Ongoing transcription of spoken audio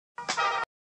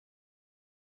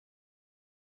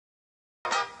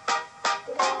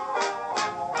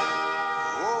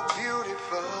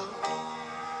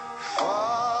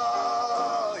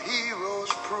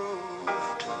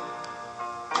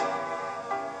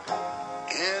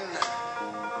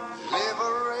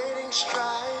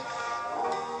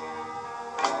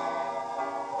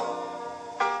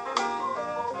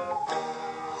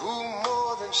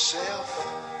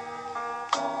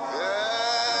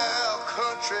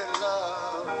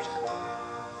loved,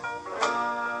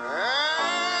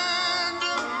 and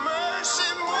mercy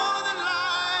more than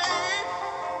life.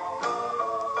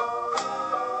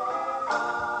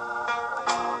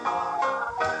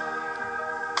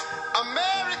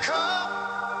 America,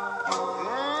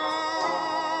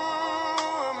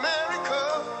 America,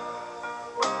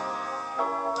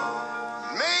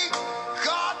 make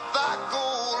God thy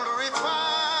gold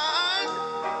refine,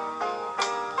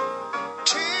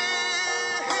 till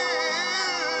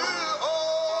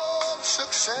all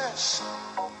success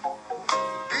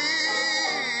be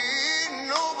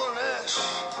nobleness,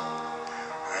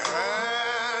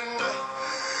 and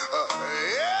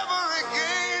every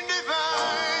gain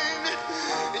divine.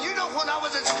 And you know, when I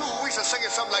was in school, we used to sing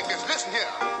it something like this. Listen here.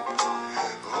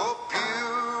 Oh,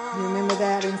 You remember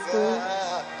that in school?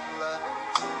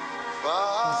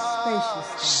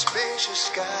 Spacious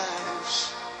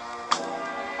skies,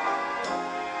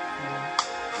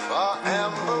 far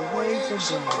amber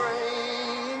waves of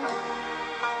grain,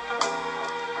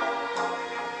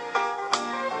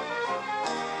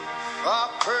 far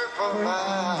purple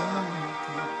mountain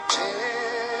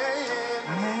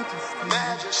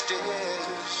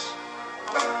majesties,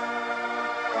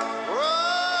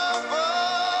 above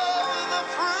the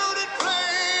fruited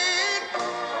plain.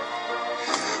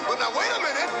 But now wait a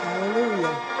minute.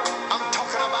 Hallelujah. I'm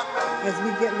talking about As we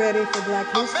get ready for Black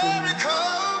History Month, America.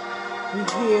 we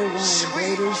hear one of the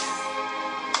greatest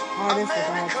artists of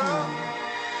our time,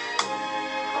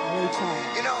 Ray Charles.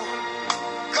 You know,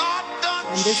 God done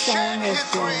And this song shed has his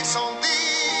been grace on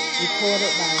thee.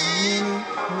 recorded by many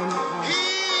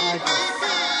artists.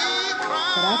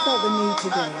 But I felt the need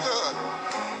today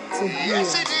to hear Yes,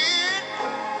 he did.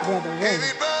 Brother Ray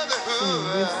Baby sing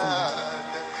this song. brotherhood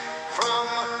from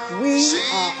We sea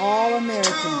are all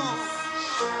Americans.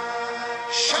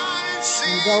 shining sea.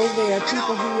 And though there are You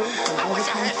people know, here from I other wish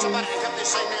I had somebody countries, to help me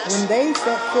sing this. when they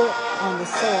set foot on the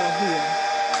soil here,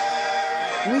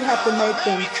 we have to make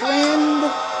them friend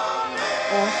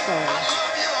or foe. I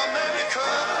love you, America.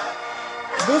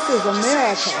 This is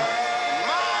America.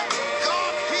 My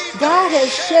God, he God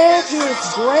has shed his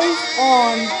grace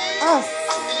on us.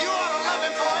 you ought to love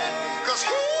him for it, 'cause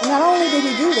And not only did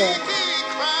he do that,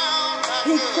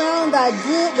 he crowned our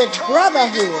good with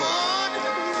brotherhood.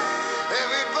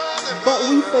 But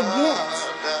we forget.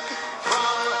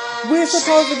 We're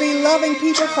supposed to be loving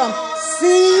people from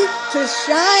sea to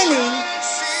shining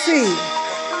sea.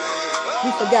 We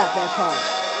forgot that part.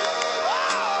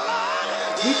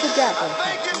 We forgot that part.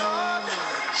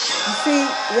 You see,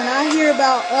 when I hear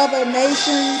about other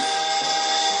nations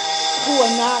who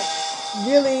are not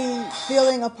really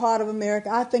feeling a part of America,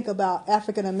 I think about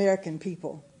African American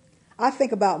people. I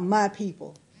think about my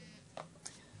people.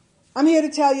 I'm here to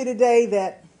tell you today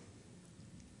that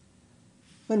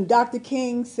when Dr.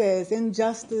 King says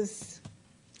injustice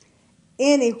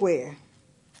anywhere,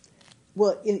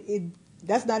 well,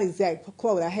 that's not exact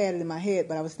quote. I had it in my head,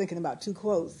 but I was thinking about two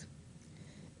quotes.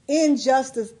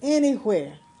 Injustice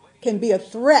anywhere can be a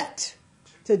threat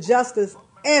to justice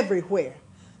everywhere.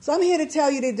 So I'm here to tell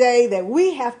you today that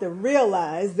we have to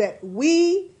realize that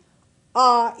we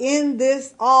are in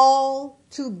this all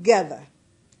together.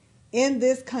 In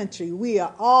this country, we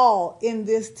are all in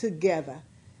this together.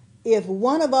 If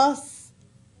one of us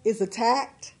is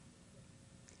attacked,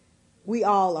 we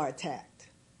all are attacked.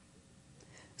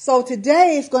 So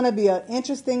today is going to be an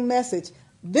interesting message.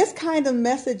 This kind of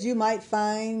message you might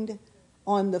find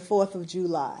on the 4th of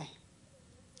July.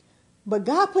 But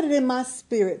God put it in my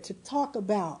spirit to talk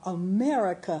about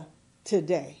America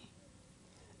today.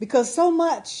 Because so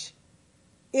much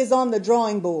is on the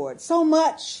drawing board. So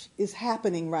much is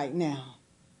happening right now.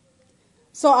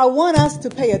 So I want us to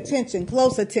pay attention,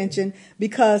 close attention,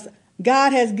 because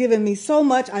God has given me so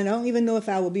much. I don't even know if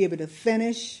I will be able to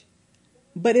finish,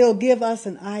 but it'll give us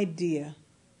an idea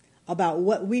about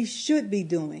what we should be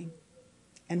doing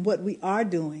and what we are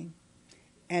doing,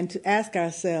 and to ask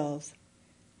ourselves,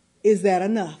 is that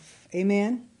enough?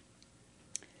 Amen?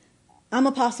 I'm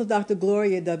Apostle Dr.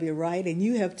 Gloria W. Wright, and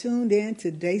you have tuned in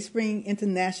to DaySpring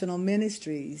International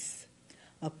Ministries,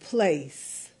 a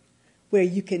place where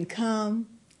you can come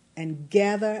and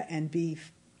gather and be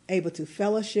able to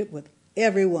fellowship with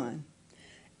everyone.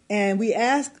 And we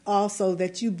ask also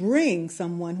that you bring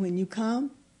someone when you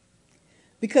come,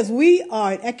 because we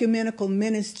are an ecumenical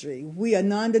ministry. We are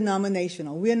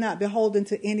non-denominational. We are not beholden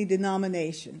to any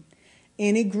denomination,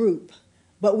 any group,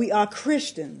 but we are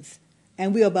Christians,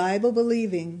 and we are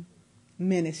Bible-believing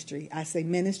ministry. I say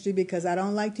ministry because I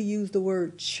don't like to use the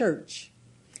word church.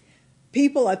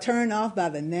 People are turned off by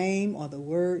the name or the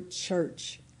word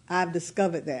church. I've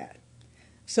discovered that.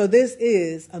 So this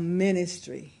is a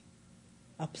ministry,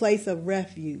 a place of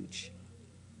refuge,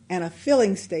 and a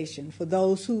filling station for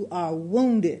those who are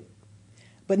wounded.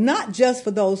 But not just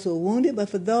for those who are wounded, but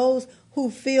for those who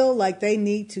feel like they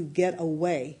need to get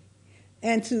away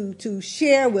and to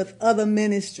share with other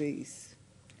ministries.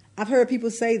 I've heard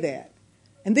people say that.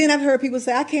 And then I've heard people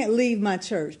say, I can't leave my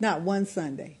church, not one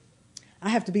Sunday. I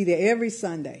have to be there every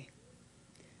Sunday.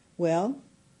 Well,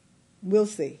 we'll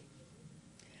see.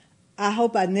 I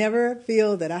hope I never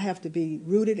feel that I have to be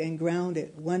rooted and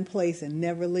grounded one place and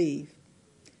never leave.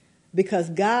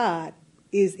 Because God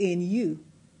is in you.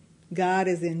 God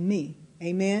is in me.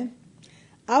 Amen.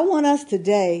 I want us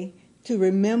today to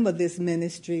remember this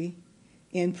ministry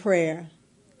in prayer.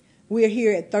 We are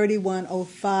here at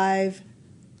 3105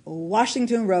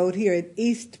 Washington Road here at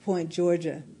East Point,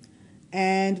 Georgia.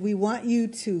 And we want you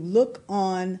to look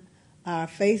on our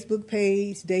Facebook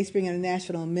page, DaySpring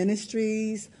International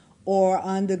Ministries, or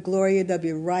under Gloria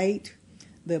W. Wright,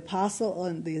 the apostle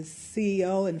and the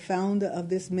CEO and founder of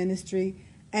this ministry,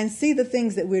 and see the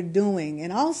things that we're doing.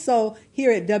 And also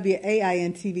here at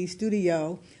WAIN TV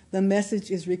studio, the message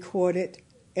is recorded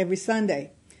every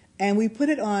Sunday. And we put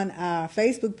it on our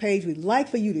Facebook page. We'd like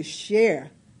for you to share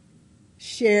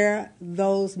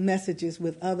those messages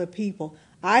with other people.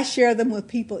 I share them with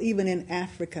people even in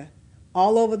Africa,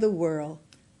 all over the world.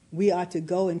 We are to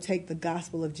go and take the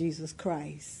gospel of Jesus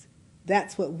Christ.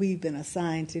 That's what we've been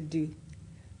assigned to do.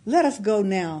 Let us go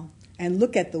now and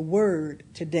look at the word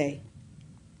today.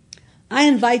 I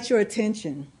invite your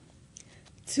attention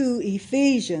to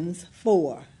Ephesians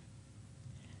 4.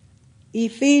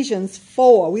 Ephesians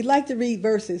 4. We'd like to read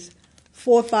verses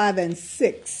 4, 5, and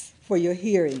 6 for your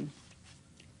hearing.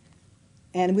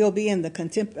 And we'll be in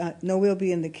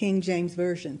the King James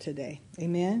Version today.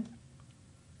 Amen.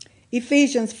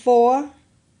 Ephesians 4,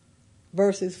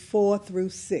 verses 4 through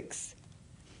 6.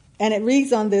 And it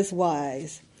reads on this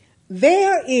wise: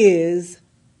 There is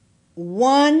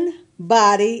one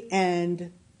body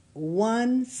and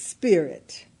one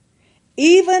spirit,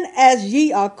 even as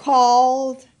ye are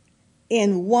called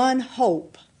in one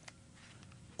hope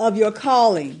of your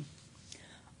calling,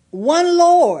 one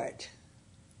Lord,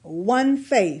 one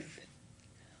faith,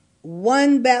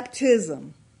 one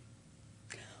baptism,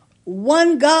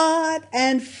 one God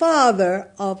and Father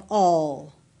of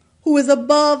all, who is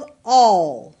above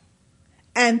all,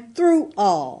 and through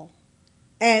all,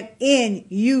 and in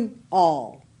you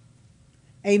all.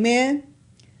 Amen.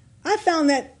 I found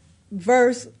that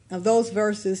those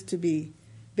verses to be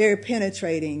very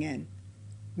penetrating and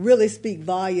really speak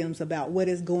volumes about what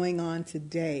is going on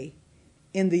today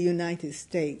in the United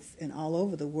States and all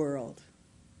over the world.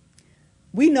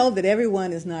 We know that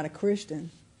everyone is not a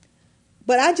Christian,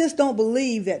 but I just don't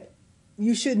believe that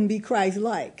you shouldn't be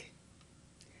Christ-like.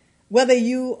 Whether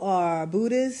you are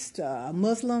Buddhist,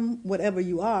 Muslim, whatever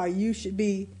you are, you should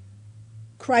be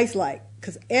Christ-like,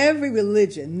 because every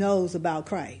religion knows about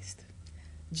Christ,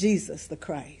 Jesus the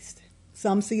Christ.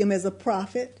 Some see him as a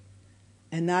prophet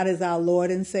and not as our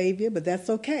Lord and Savior, but that's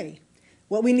okay.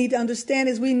 What we need to understand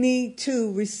is we need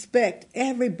to respect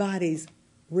everybody's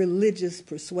religious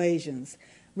persuasions,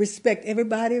 respect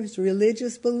everybody's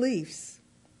religious beliefs.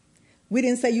 We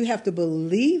didn't say you have to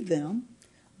believe them,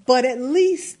 but at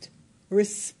least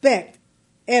respect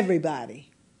everybody,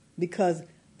 because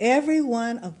every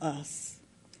one of us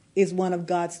is one of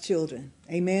God's children.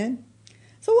 Amen?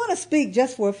 So I want to speak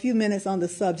just for a few minutes on the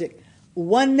subject,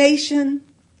 one nation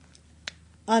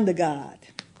under God.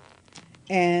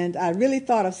 And I really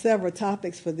thought of several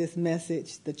topics for this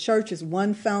message. The church is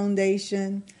one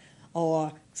foundation,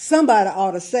 or somebody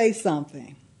ought to say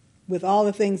something with all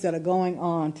the things that are going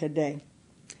on today.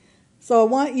 So I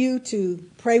want you to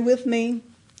pray with me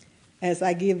as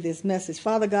I give this message.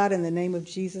 Father God, in the name of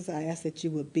Jesus, I ask that you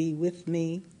would be with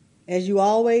me as you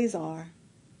always are.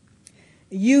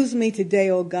 Use me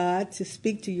today, O God, to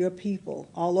speak to your people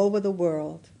all over the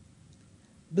world.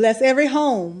 Bless every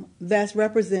home that's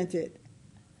represented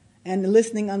and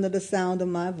listening under the sound of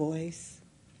my voice.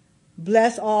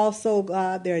 Bless also,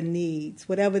 God, their needs.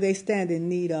 Whatever they stand in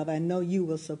need of, I know you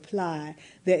will supply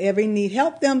their every need.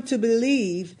 Help them to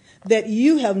believe that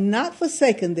you have not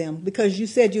forsaken them, because you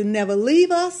said you'd never leave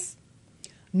us,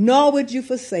 nor would you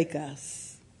forsake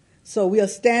us. So we are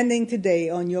standing today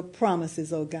on your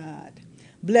promises, O God.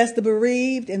 Bless the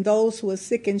bereaved and those who are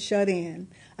sick and shut in.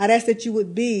 I'd ask that you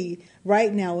would be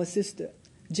right now with Sister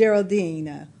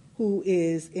Geraldine, who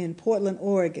is in Portland,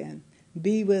 Oregon.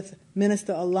 Be with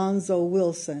Minister Alonzo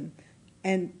Wilson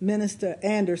and Minister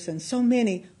Anderson, so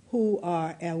many who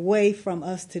are away from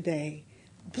us today.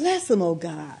 Bless them, oh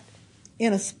God,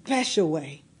 in a special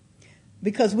way,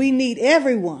 because we need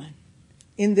everyone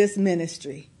in this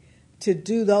ministry to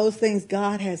do those things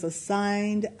God has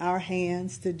assigned our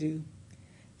hands to do.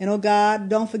 And, oh God,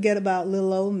 don't forget about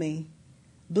little old me.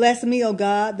 Bless me, oh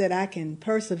God, that I can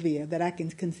persevere, that I can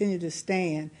continue to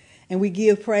stand. And we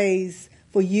give praise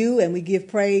for you, and we give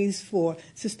praise for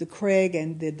Sister Craig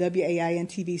and the WAIN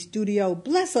TV studio.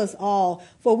 Bless us all,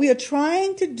 for we are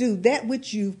trying to do that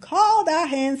which you've called our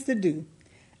hands to do.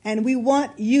 And we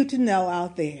want you to know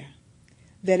out there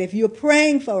that if you're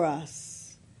praying for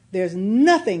us, there's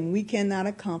nothing we cannot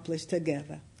accomplish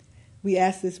together. We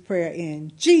ask this prayer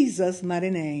in Jesus' mighty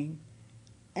name.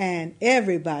 And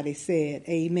everybody said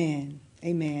amen,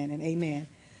 amen, and amen.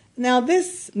 Now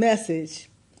this message,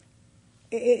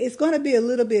 it's going to be a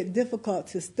little bit difficult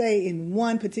to stay in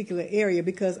one particular area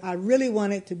because I really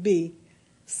want it to be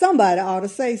somebody ought to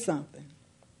say something.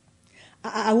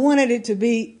 I wanted it to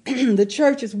be the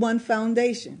church is one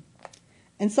foundation.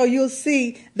 And so you'll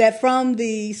see that from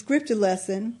the scripture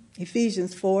lesson,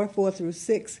 Ephesians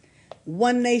 4:4-6,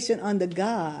 one nation under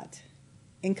God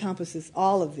encompasses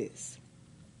all of this.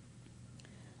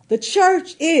 The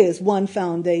church is one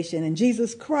foundation, and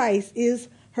Jesus Christ is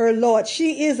her Lord.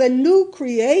 She is a new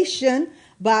creation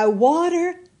by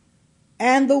water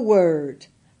and the word.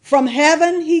 From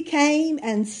heaven he came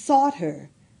and sought her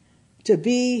to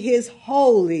be his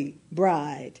holy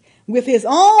bride. With his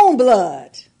own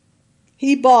blood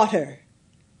he bought her,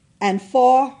 and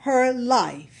for her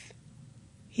life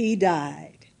he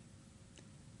died.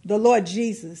 The Lord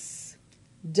Jesus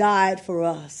died for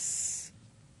us,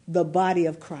 the body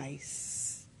of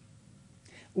Christ.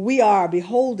 We are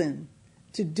beholden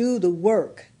to do the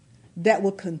work that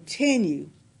will continue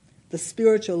the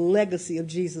spiritual legacy of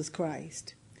Jesus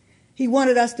Christ. He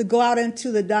wanted us to go out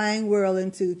into the dying world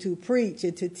and to preach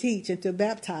and to teach and to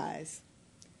baptize.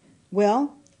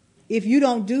 Well, if you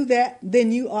don't do that,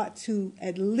 then you ought to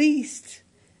at least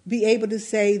be able to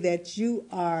say that you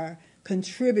are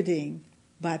contributing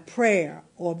by prayer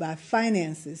or by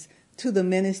finances to the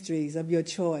ministries of your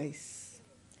choice.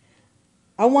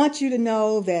 I want you to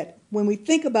know that when we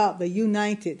think about the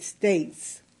United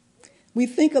States, we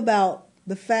think about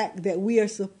the fact that we are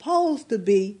supposed to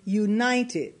be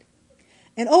united.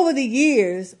 And over the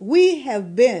years, we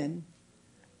have been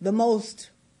the most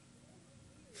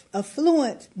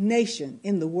affluent nation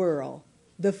in the world,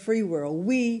 the free world.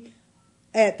 We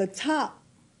at the top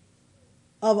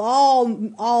of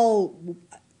all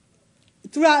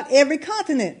throughout every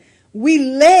continent. We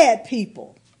led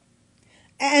people.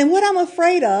 And what I'm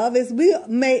afraid of is we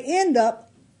may end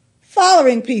up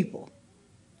following people.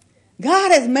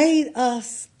 God has made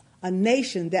us a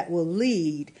nation that will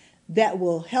lead, that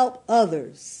will help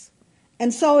others.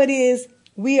 And so it is,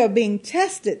 we are being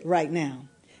tested right now.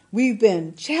 We've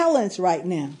been challenged right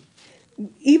now.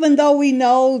 Even though we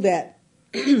know that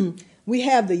we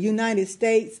have the United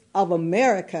States of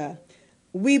America,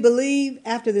 we believe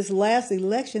after this last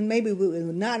election, maybe we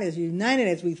were not as united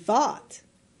as we thought,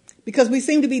 because we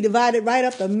seem to be divided right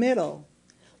up the middle,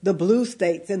 the blue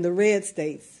states and the red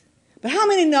states. But how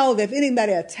many know that if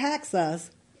anybody attacks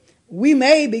us, we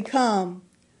may become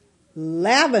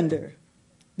lavender,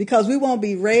 because we won't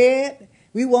be red,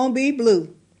 we won't be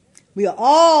blue. We are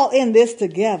all in this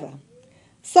together.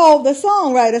 So the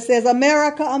songwriter says,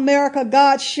 America, America,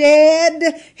 God shed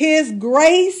his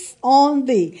grace on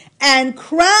thee and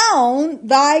crown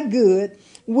thy good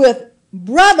with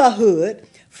brotherhood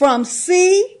from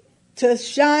sea to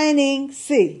shining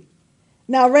sea.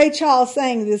 Now, Ray Charles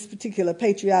sang this particular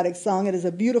patriotic song. It is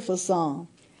a beautiful song.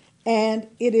 And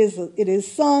it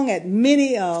is sung at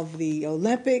many of the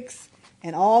Olympics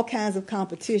and all kinds of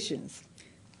competitions,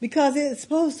 because it's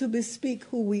supposed to bespeak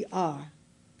who we are.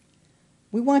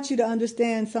 We want you to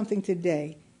understand something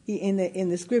today. In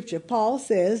the scripture, Paul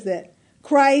says that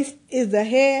Christ is the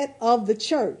head of the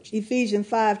church, Ephesians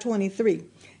 5:23,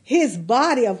 his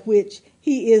body of which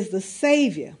he is the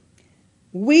Savior.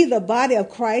 We, the body of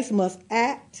Christ, must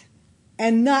act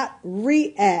and not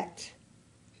react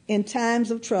in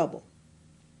times of trouble.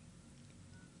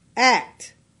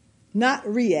 Act, not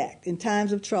react in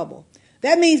times of trouble.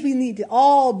 That means we need to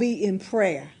all be in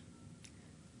prayer,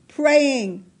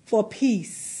 praying for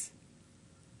peace,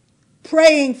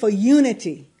 praying for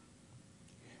unity.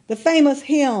 The famous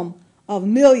hymn of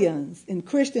millions in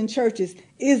Christian churches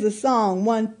is the song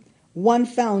One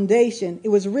Foundation. It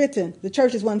was written, the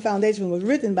church's One Foundation was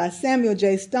written by Samuel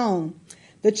J. Stone.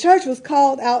 The church was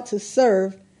called out to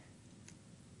serve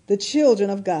the children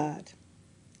of God.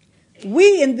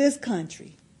 We in this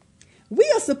country, we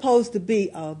are supposed to be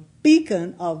a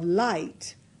beacon of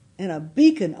light and a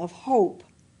beacon of hope.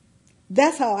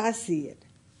 That's how I see it.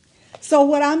 So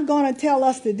what I'm going to tell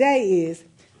us today is,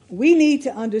 we need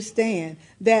to understand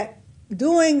that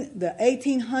during the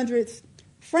 1800s,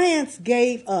 France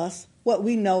gave us what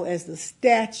we know as the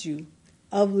Statue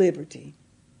of Liberty.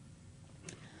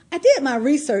 I did my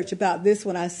research about this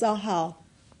when I saw how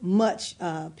much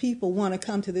people want to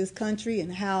come to this country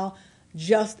and how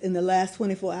just in the last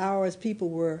 24 hours people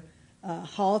were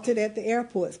halted at the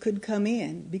airports, couldn't come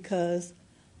in because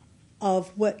of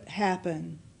what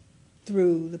happened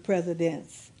through the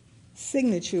president's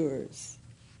signatures.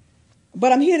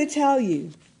 But I'm here to tell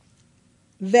you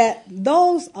that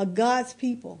those are God's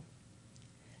people,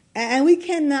 and we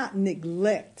cannot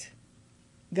neglect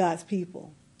God's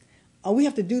people. We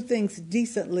have to do things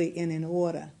decently and in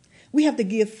order. We have to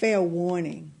give fair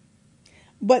warning.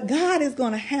 But God is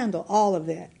going to handle all of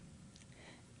that.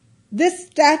 This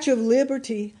Statue of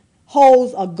Liberty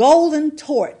holds a golden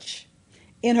torch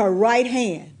in her right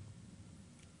hand.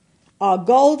 A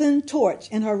golden torch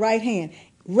in her right hand,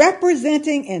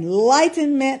 representing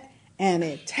enlightenment, and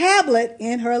a tablet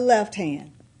in her left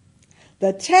hand.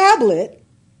 The tablet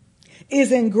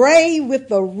is engraved with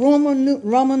the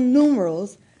Roman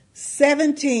numerals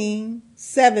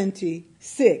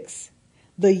 1776,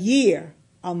 the year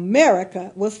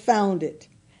America was founded,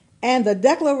 and the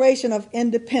Declaration of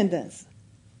Independence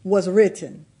was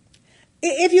written.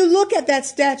 If you look at that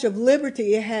Statue of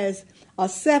Liberty, it has a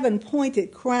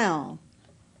 7-pointed crown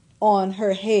on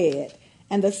her head,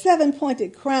 and the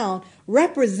 7-pointed crown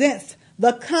represents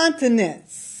the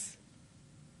continents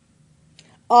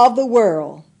of the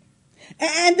world.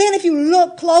 And then if you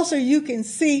look closer, you can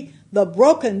see the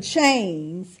broken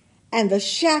chains and the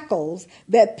shackles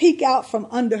that peek out from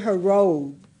under her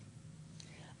robe.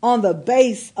 On the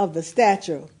base of the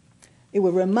statue, it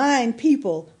would remind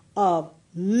people of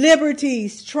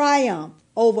liberty's triumph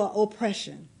over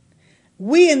oppression.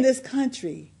 We in this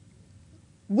country,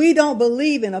 we don't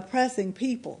believe in oppressing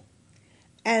people.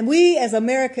 And we as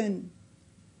African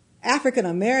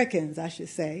Americans, I should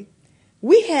say,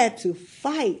 we had to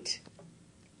fight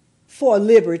for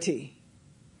liberty.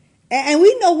 And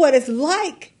we know what it's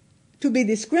like to be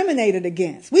discriminated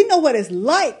against. We know what it's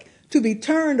like to be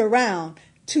turned around,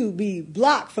 to be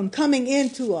blocked from coming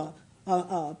into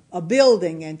a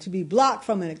building and to be blocked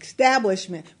from an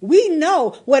establishment. We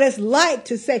know what it's like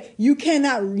to say you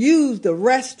cannot use the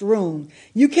restroom.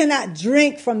 You cannot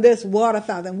drink from this water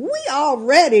fountain. We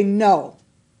already know.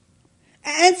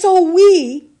 And so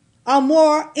we are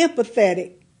more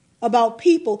empathetic about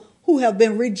people who have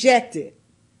been rejected.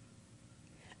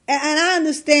 And I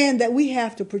understand that we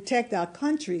have to protect our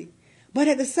country, but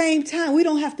at the same time, we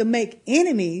don't have to make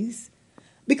enemies,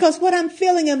 because what I'm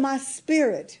feeling in my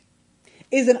spirit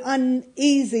is an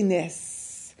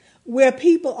uneasiness where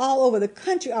people all over the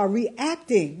country are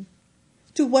reacting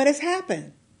to what has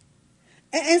happened.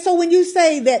 And so when you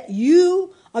say that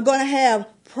you are going to have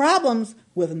problems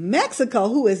with Mexico,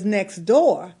 who is next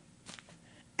door,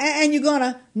 and you're going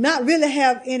to not really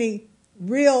have any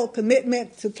real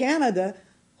commitment to Canada,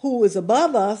 who is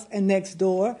above us and next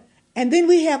door, and then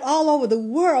we have all over the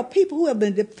world people who have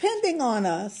been depending on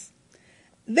us,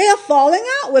 they're falling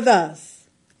out with us.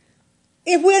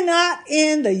 If we're not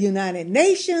in the United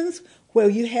Nations, where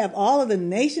you have all of the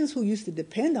nations who used to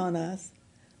depend on us,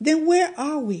 then where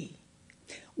are we?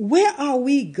 Where are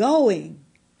we going?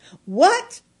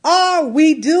 What are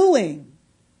we doing?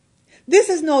 This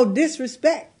is no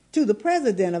disrespect to the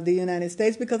President of the United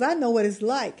States, because I know what it's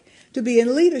like to be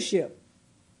in leadership.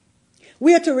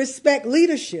 We are to respect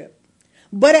leadership.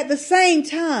 But at the same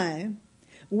time,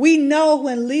 we know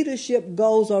when leadership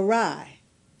goes awry.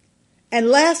 And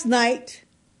last night,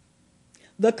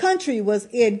 the country was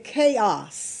in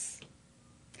chaos.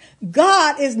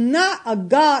 God is not a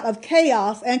God of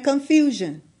chaos and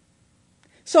confusion.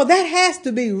 So that has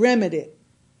to be remedied.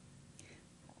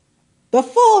 The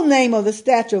full name of the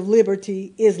Statue of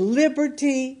Liberty is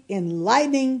Liberty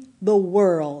Enlightening the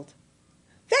World.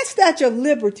 That Statue of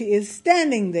Liberty is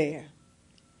standing there.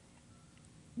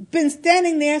 Been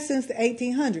standing there since the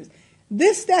 1800s.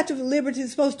 This Statue of Liberty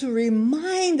is supposed to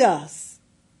remind us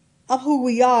of who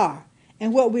we are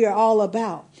and what we are all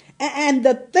about. And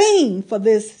the theme for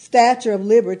this Statue of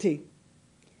Liberty,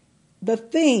 the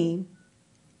theme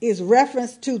is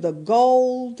reference to the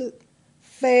gold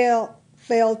fell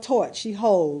torch she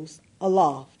holds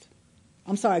aloft.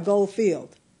 Gold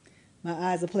field.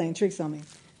 My eyes are playing tricks on me.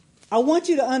 I want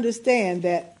you to understand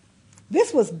that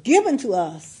this was given to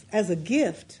us as a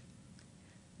gift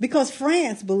because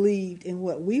France believed in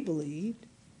what we believed.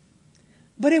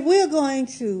 But if we're going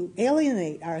to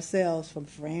alienate ourselves from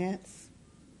France,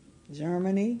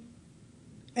 Germany,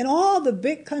 and all the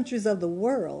big countries of the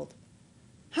world,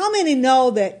 how many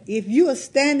know that if you are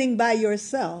standing by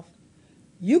yourself,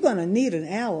 you're going to need an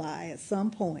ally at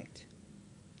some point.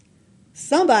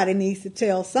 Somebody needs to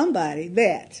tell somebody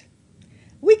that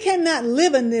we cannot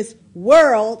live in this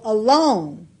world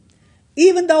alone,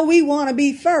 even though we want to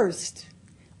be first.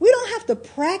 We don't have to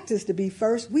practice to be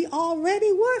first. We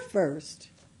already were first.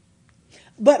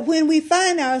 But when we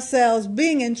find ourselves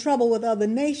being in trouble with other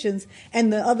nations,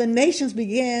 and the other nations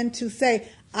begin to say,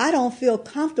 I don't feel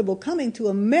comfortable coming to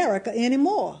America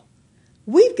anymore,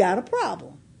 we've got a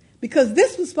problem. Because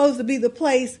this was supposed to be the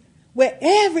place where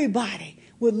everybody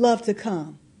would love to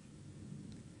come.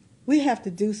 We have to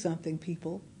do something,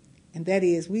 people, and that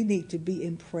is we need to be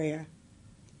in prayer.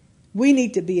 We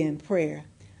need to be in prayer.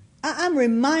 I'm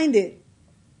reminded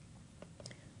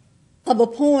of a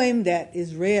poem that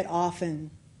is read often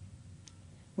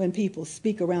when people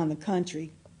speak around the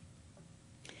country.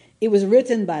 It was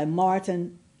written by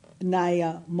Martin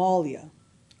Niemöller.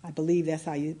 I believe that's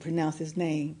how you pronounce his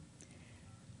name.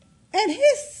 And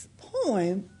his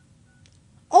poem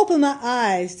opened my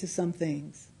eyes to some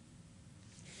things.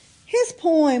 His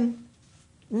poem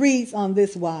reads on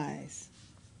this wise.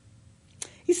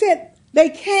 He said, they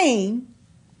came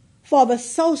for the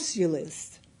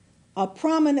socialist, a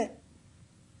prominent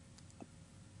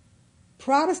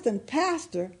Protestant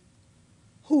pastor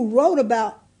who wrote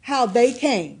about how they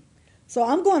came. So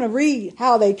I'm going to read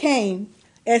how they came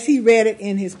as he read it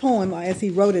in his poem, or as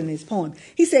he wrote it in his poem.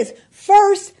 He says,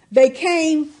 first they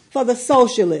came for the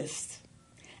socialist,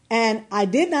 and I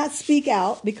did not speak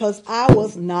out because I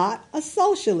was not a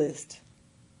socialist.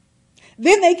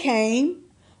 Then they came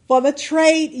for the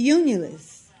trade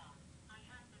unionists,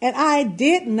 and I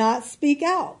did not speak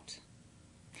out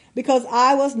because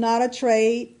I was not a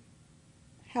trade,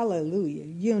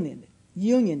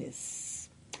 unionist.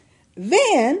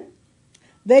 Then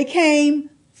they came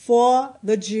for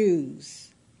the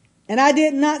Jews, and I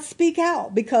did not speak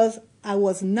out because I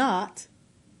was not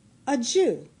a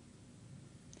Jew.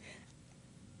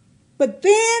 But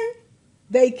then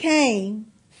they came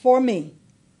for me,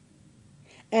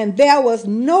 and there was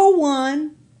no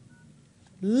one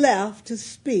left to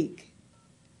speak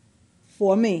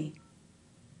for me.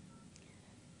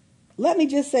 Let me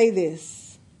just say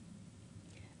this.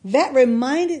 That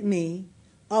reminded me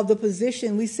of the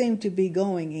position we seem to be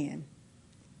going in.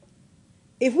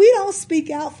 If we don't speak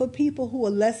out for people who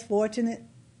are less fortunate,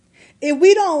 if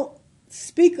we don't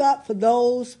speak up for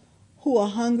those who are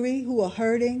hungry, who are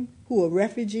hurting, who are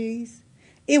refugees,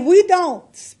 if we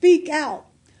don't speak out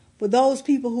for those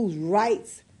people whose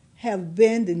rights have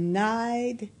been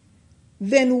denied,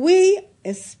 then we,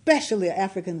 especially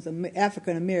African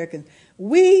Americans,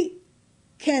 we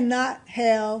cannot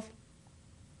have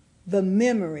the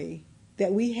memory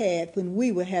that we had when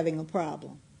we were having a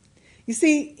problem. You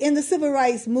see, in the civil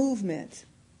rights movement,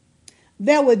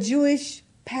 there were Jewish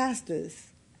pastors.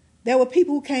 There were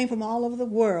people who came from all over the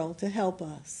world to help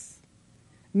us.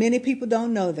 Many people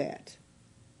don't know that.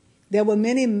 There were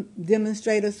many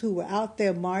demonstrators who were out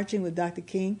there marching with Dr.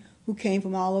 King who came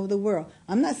from all over the world.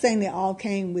 I'm not saying they all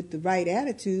came with the right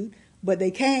attitude, but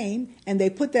they came and they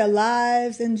put their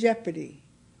lives in jeopardy.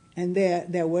 And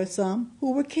there were some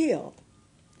who were killed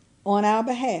on our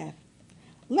behalf.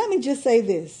 Let me just say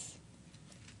this.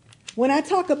 When I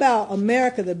talk about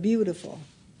America the Beautiful,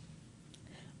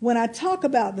 when I talk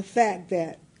about the fact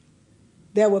that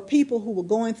there were people who were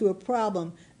going through a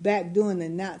problem back during the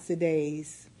Nazi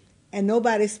days and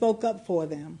nobody spoke up for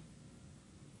them,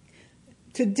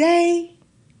 today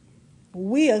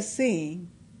we are seeing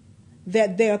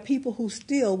that there are people who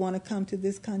still want to come to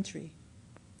this country.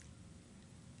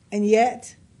 And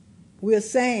yet we're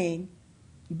saying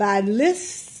by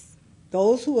lists,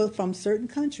 those who are from certain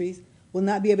countries will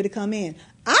not be able to come in.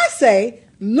 I say,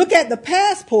 look at the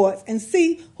passports and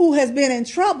see who has been in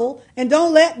trouble and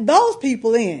don't let those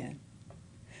people in.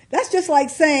 That's just like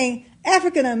saying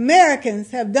African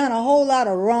Americans have done a whole lot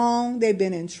of wrong. They've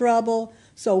been in trouble,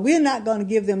 so we're not going to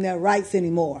give them their rights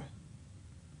anymore.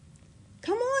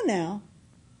 Come on now.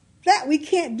 That we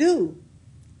can't do.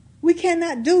 We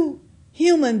cannot do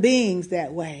human beings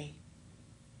that way.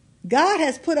 God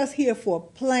has put us here for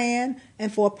a plan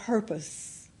and for a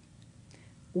purpose.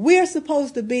 We're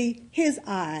supposed to be his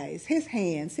eyes, his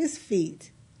hands, his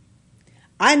feet.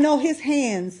 I know his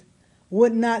hands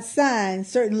would not sign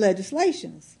certain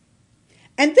legislations.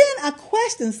 And then I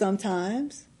question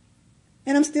sometimes,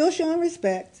 and I'm still showing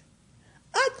respect,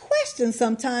 I question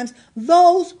sometimes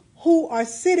those who are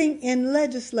sitting in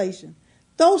legislation,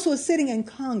 those who are sitting in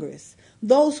Congress,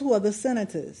 those who are the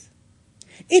senators.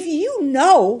 If you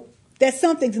know that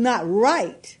something's not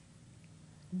right,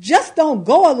 just don't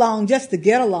go along just to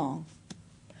get along.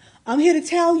 I'm here to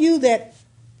tell you that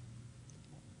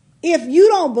If you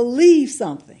don't believe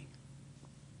something,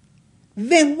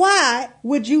 then why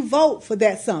would you vote for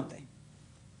that something?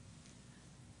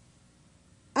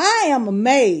 I am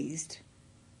amazed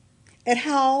at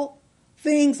how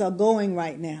things are going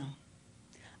right now.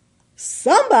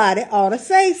 Somebody ought to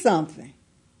say something.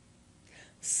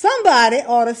 Somebody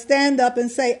ought to stand up and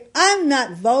say, I'm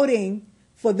not voting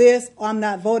for this or I'm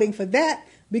not voting for that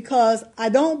because I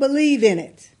don't believe in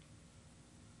it.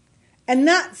 And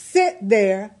not sit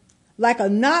there like a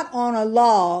knot on a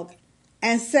log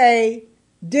and say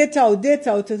ditto,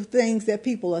 ditto to things that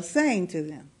people are saying to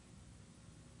them.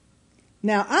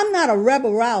 Now, I'm not a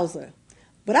rebel rouser,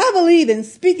 but I believe in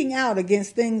speaking out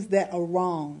against things that are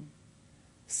wrong.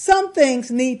 Some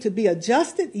things need to be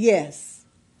adjusted, yes,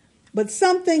 but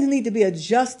some things need to be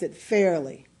adjusted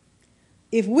fairly.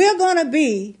 If we're going to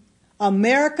be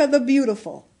America the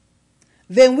Beautiful,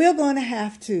 then we're going to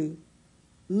have to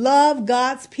love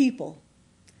God's people,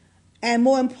 and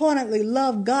more importantly,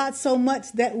 love God so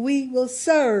much that we will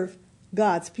serve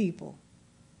God's people.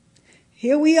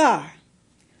 Here we are,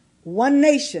 one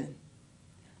nation,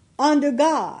 under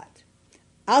God.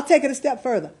 I'll take it a step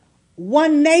further.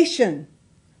 One nation,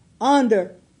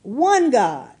 under one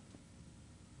God.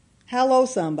 Hello,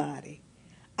 somebody.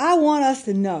 I want us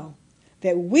to know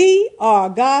that we are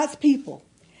God's people.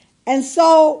 And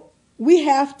so we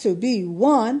have to be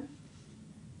one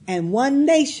and one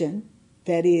nation,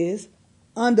 that is,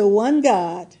 under one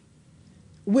God,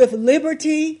 with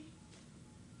liberty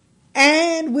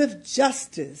and with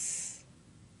justice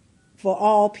for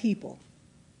all people.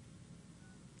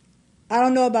 I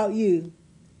don't know about you,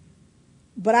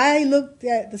 but I looked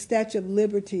at the Statue of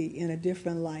Liberty in a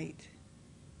different light.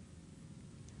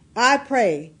 I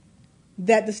pray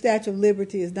that the Statue of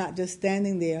Liberty is not just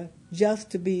standing there just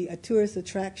to be a tourist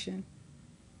attraction.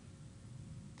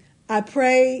 I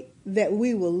pray that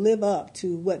we will live up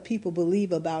to what people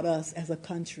believe about us as a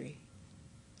country.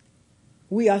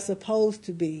 We are supposed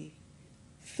to be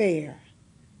fair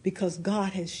because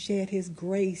God has shed his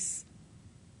grace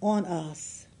on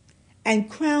us and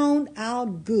crowned our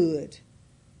good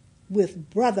with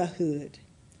brotherhood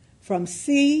from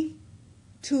sea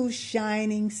to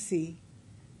shining sea.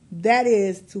 That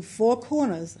is, to four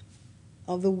corners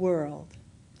of the world.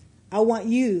 I want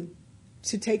you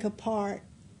to take a part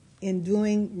in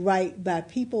doing right by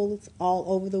peoples all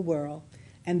over the world.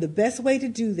 And the best way to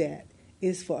do that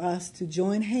is for us to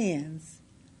join hands,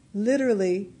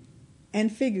 literally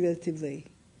and figuratively.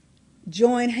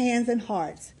 Join hands and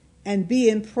hearts and be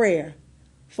in prayer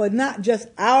for not just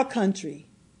our country,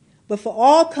 but for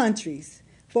all countries,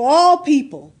 for all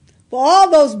people, for all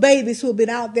those babies who have been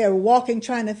out there walking,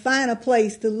 trying to find a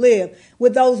place to live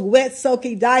with those wet,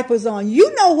 soaky diapers on.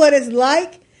 You know what it's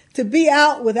like to be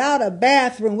out without a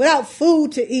bathroom, without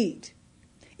food to eat.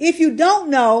 If you don't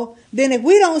know, then if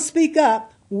we don't speak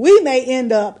up, we may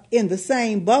end up in the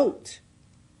same boat.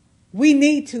 We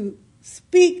need to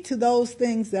speak to those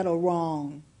things that are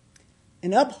wrong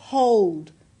and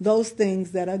uphold those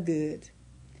things that are good.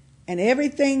 And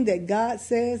everything that God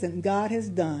says and God has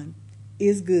done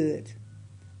is good.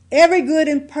 Every good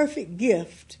and perfect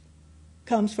gift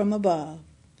comes from above.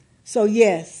 So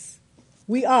yes,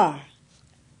 we are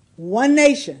one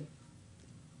nation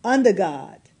under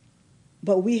God,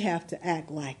 but we have to act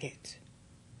like it.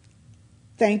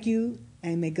 Thank you,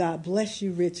 and may God bless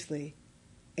you richly.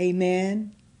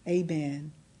 Amen,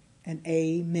 amen, and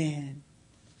amen.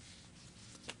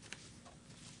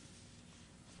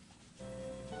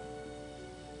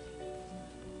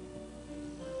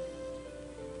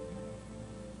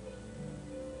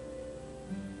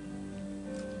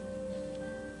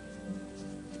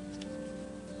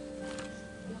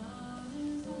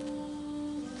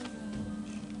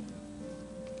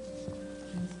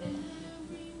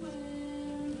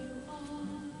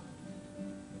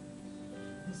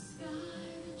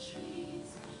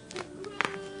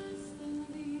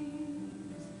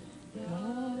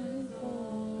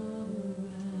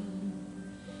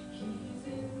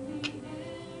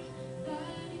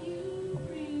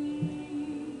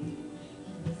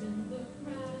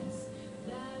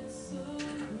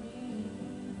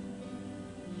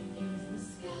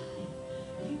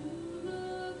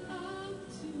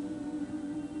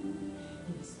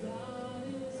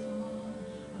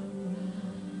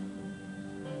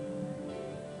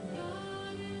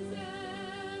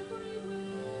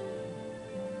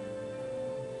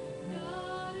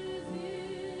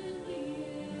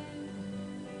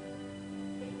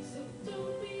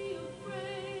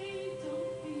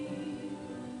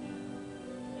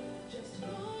 Just